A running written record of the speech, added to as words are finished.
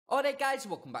Alright guys,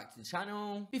 welcome back to the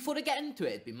channel. Before I get into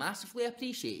it, it'd be massively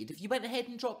appreciated if you went ahead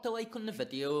and dropped a like on the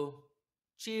video.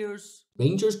 Cheers.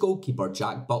 Rangers goalkeeper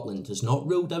Jack Butland has not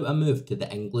ruled out a move to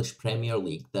the English Premier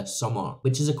League this summer,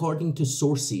 which is according to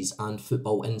sources and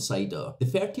Football Insider. The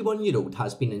 31-year-old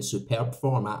has been in superb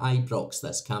form at Ibrox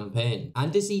this campaign,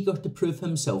 and is eager to prove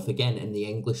himself again in the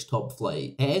English top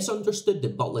flight. It is understood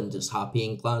that Butland is happy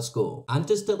in Glasgow, and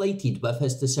is delighted with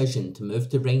his decision to move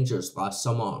to Rangers last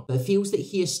summer, but feels that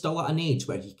he is still at an age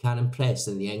where he can impress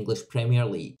in the English Premier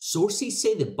League. Sources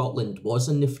say that Butland was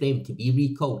in the frame to be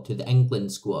recalled to the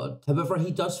England squad. However,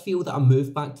 he does feel that a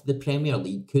move back to the Premier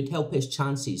League could help his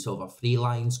chances of a Free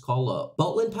Lions call-up.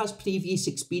 Butland has previous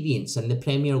experience in the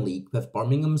Premier League with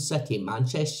Birmingham City,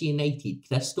 Manchester United,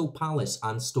 Crystal Palace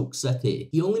and Stoke City.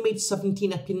 He only made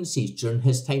 17 appearances during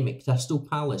his time at Crystal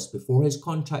Palace before his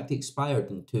contract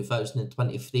expired in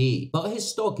 2023, but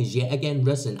his stock has yet again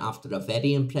risen after a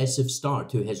very impressive start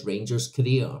to his Rangers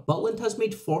career. Butland has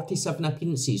made 47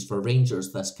 appearances for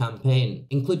Rangers this campaign,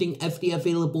 including every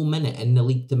available minute in the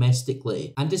league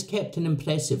domestically, and has kept an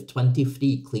impressive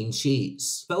 23 clean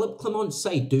sheets. Philip Clement's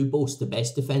side do boast the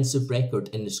best defensive record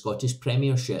in the Scottish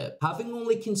Premiership, having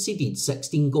only conceded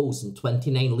 16 goals in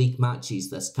 29 league matches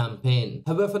this campaign.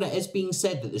 However, it is being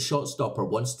said that the shot-stopper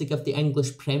wants to give the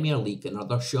English Premier League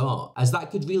another shot, as that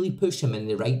could really push him in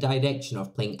the right direction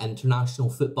of playing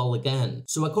international football again.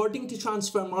 So according to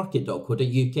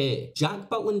transfermarket.co.uk, Jack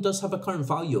Butland does have a current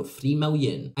value of 3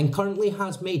 million, and currently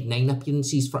has made 9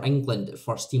 appearances for England at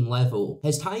first team level.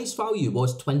 His highest value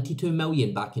was 22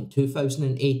 million back in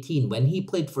 2018 when he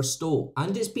played for Stoke,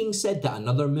 and it's being said that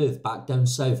another move back down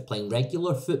south playing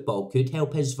regular football could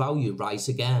help his value rise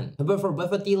again. However,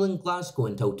 with a deal in Glasgow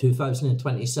until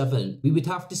 2027, we would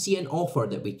have to see an offer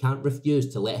that we can't refuse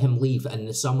to let him leave in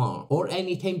the summer, or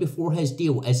any time before his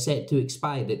deal is set to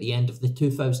expire at the end of the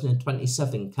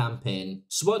 2027 campaign.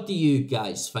 So what do you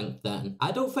guys think then?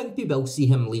 I don't think we will see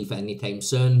him leave anytime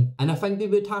soon, and I think we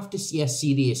would have to see a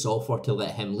serious offer to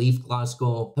let him leave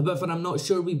Glasgow. However, I'm not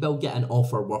sure we will get an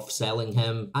offer worth selling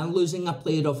him, and losing a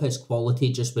player of his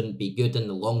quality just wouldn't be good in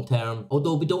the long term,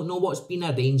 although we don't know what's been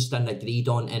arranged and agreed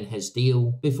on in his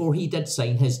deal before he did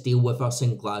sign his deal with us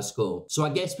in Glasgow. So I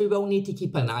guess we will need to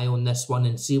keep an eye on this one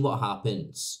and see what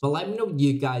happens. But let me know what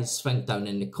you guys think down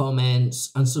in the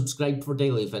comments, and subscribe for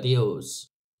daily videos.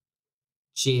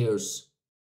 Cheers.